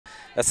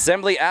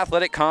Assembly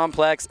Athletic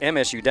Complex.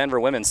 MSU Denver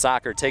women's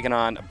soccer taking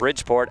on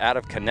Bridgeport out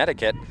of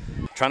Connecticut.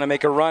 Trying to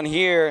make a run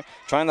here,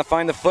 trying to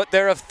find the foot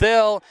there of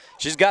Thill.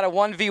 She's got a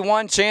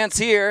 1v1 chance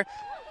here.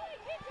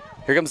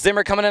 Here comes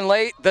Zimmer coming in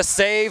late. The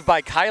save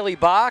by Kylie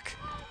Bach.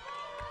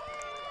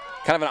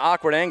 Kind of an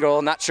awkward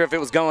angle. Not sure if it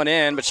was going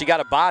in, but she got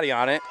a body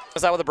on it.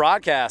 What's that with the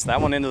broadcast? That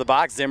one into the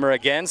box. Zimmer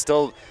again.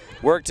 Still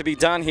work to be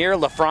done here.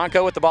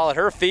 LaFranco with the ball at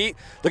her feet.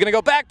 Looking to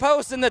go back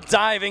post, and the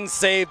diving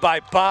save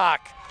by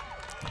Bach.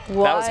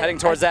 What? That was heading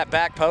towards that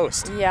back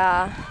post.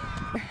 Yeah.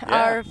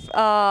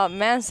 Our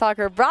men's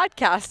soccer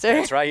broadcaster.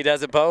 That's right. He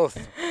does it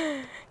both.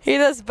 He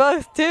does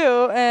both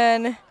too,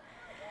 and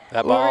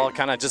that ball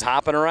kind of just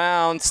hopping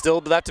around.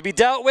 Still left to be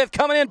dealt with.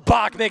 Coming in,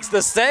 Bach makes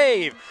the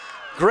save.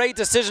 Great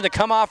decision to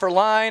come off her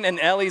line, and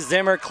Ellie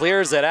Zimmer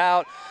clears it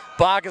out.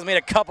 Bach has made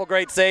a couple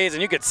great saves,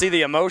 and you could see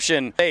the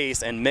emotion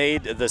face and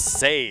made the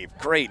save.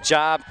 Great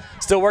job.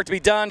 Still work to be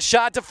done.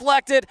 Shot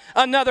deflected.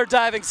 Another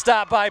diving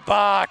stop by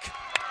Bach.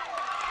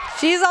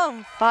 She's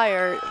on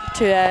fire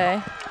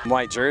today.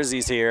 White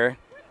jerseys here.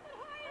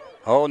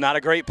 Oh, not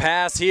a great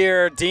pass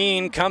here.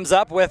 Dean comes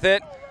up with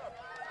it.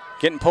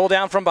 Getting pulled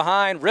down from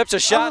behind. Rips a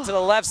shot to the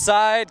left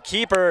side.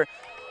 Keeper,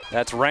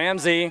 that's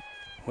Ramsey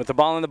with the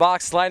ball in the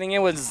box. Sliding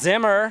in with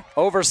Zimmer.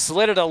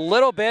 Overslid it a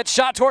little bit.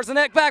 Shot towards the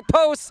net, back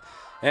post.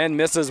 And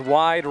misses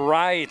wide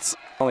right.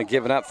 Only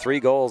given up 3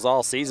 goals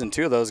all season.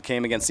 2 of those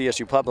came against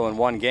CSU Pueblo in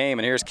 1 game.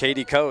 And here's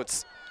Katie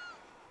Coates.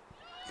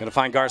 Going to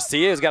find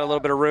Garcia, who's got a little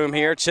bit of room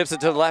here. Chips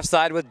it to the left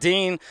side with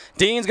Dean.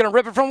 Dean's going to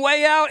rip it from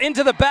way out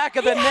into the back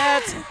of the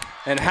net.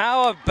 And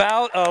how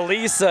about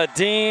Elisa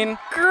Dean?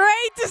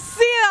 Great to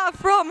see that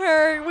from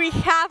her. We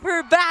have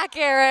her back,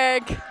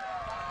 Eric.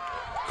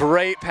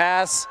 Great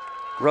pass.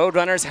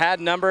 Roadrunners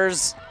had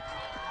numbers.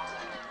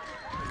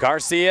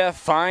 Garcia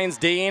finds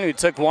Dean, who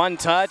took 1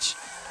 touch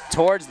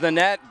towards the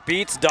net,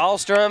 beats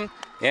Dahlstrom,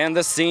 and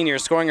the senior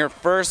scoring her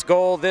first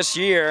goal this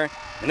year.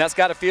 And that's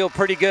got to feel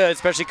pretty good,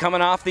 especially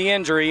coming off the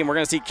injury. And we're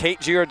going to see Kate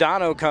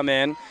Giordano come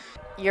in.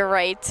 You're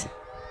right.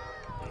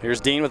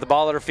 Here's Dean with the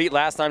ball at her feet.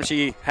 Last time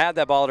she had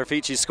that ball at her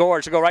feet, she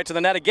scored. She'll go right to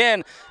the net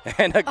again.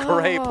 And a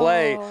great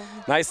play.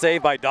 Nice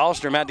save by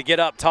Dahlstrom. Had to get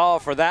up tall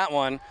for that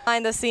one.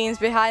 Behind the scenes,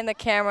 behind the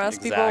cameras,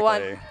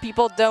 exactly.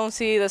 people don't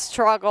see the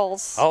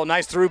struggles. Oh,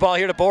 nice through ball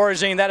here to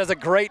Boragine. That is a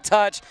great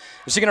touch.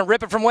 Is she going to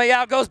rip it from way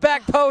out? Goes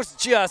back post.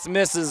 Just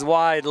misses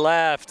wide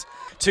left.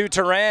 To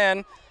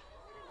Turan.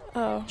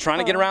 Trying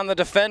to get around the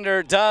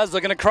defender. Does.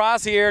 Looking to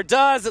cross here.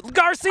 Does.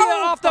 Garcia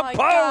off the post.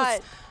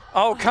 God.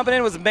 Oh, coming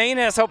in was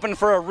Manus, hoping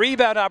for a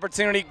rebound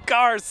opportunity.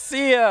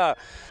 Garcia.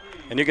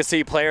 And you can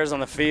see players on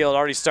the field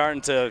already starting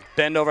to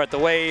bend over at the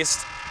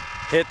waist,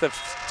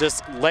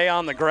 just lay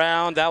on the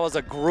ground. That was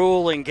a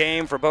grueling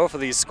game for both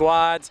of these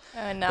squads.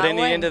 But in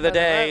the end of the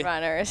day,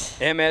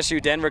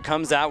 MSU Denver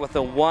comes out with a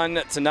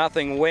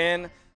 1-0 win.